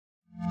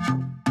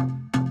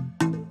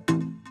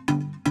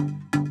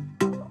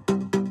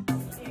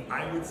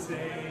would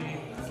say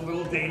it's a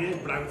little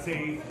dated, but I would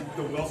say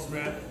the Will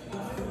Smith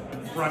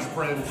Fresh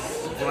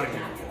Prince running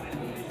man.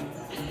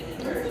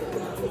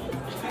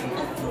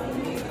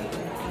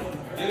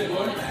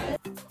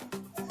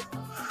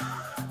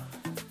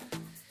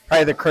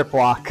 Probably the Crip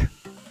Walk.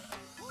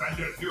 Try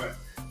to do it.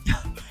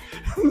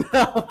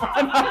 No,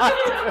 I'm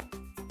not.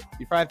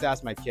 You probably have to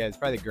ask my kids.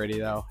 Probably the Gritty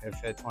though,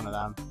 if it's one of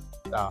them.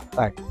 So,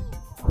 sorry.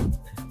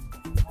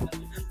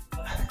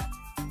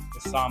 The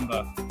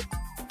Samba.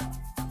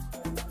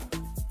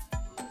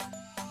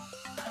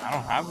 I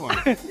don't have one.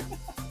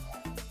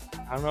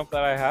 I don't know if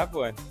that I have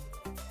one.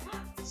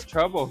 It's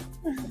trouble.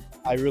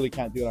 I really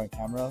can't do it on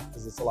camera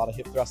because it's a lot of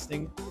hip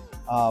thrusting,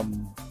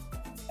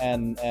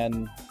 and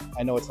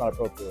I know it's not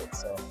appropriate.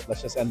 So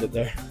let's just end it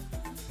there.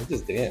 I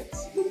just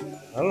dance.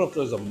 I don't know if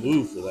there's a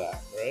move for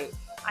that, right?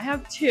 I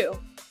have two.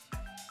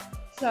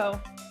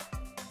 So,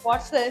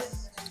 watch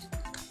this.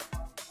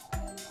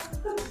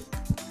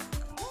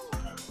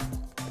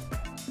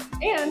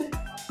 And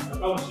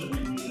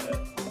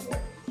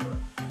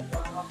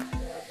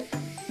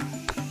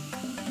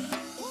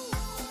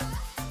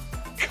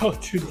go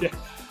to the,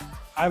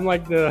 I'm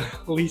like the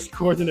least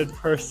coordinated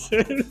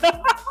person.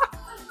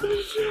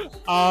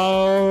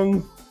 I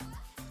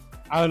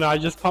don't know, I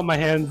just put my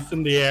hands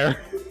in the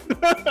air.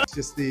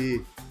 Just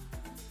the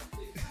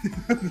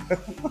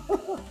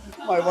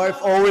my wife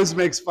always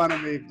makes fun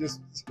of me.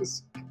 Just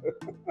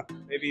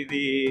Maybe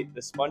the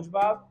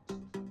SpongeBob?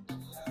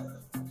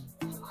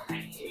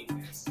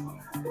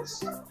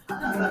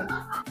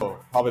 Oh,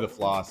 probably the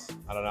floss.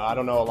 I don't know. I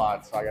don't know a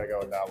lot, so I gotta go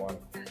with that one.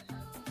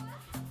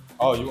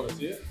 Oh, you want to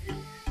see it?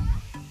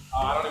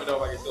 I don't even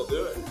know if I can still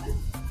do it.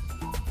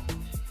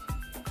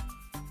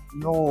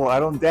 No, I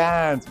don't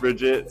dance,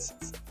 Bridget.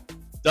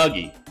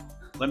 Dougie.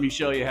 Let me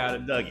show you how to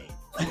Dougie.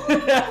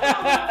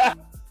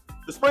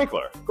 The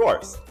sprinkler, of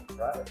course.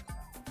 Right.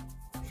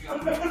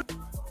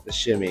 The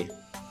shimmy.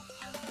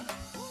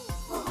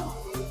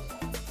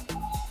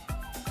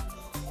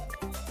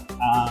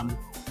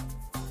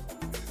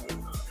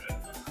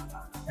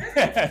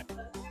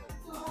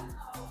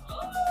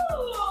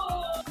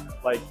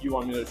 Like, you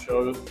want me to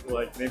show,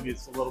 like, maybe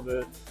it's a little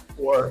bit,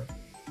 or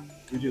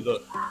we do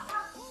the,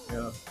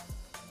 yeah.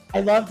 I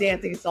love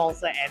dancing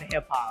salsa and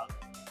hip hop.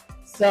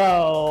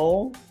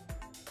 So,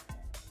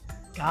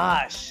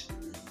 gosh,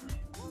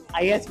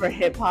 I guess for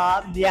hip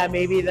hop, yeah,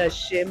 maybe the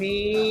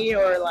shimmy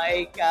or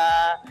like,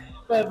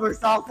 but for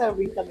salsa, it'd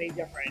be something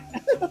different.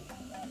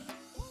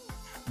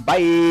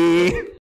 Bye.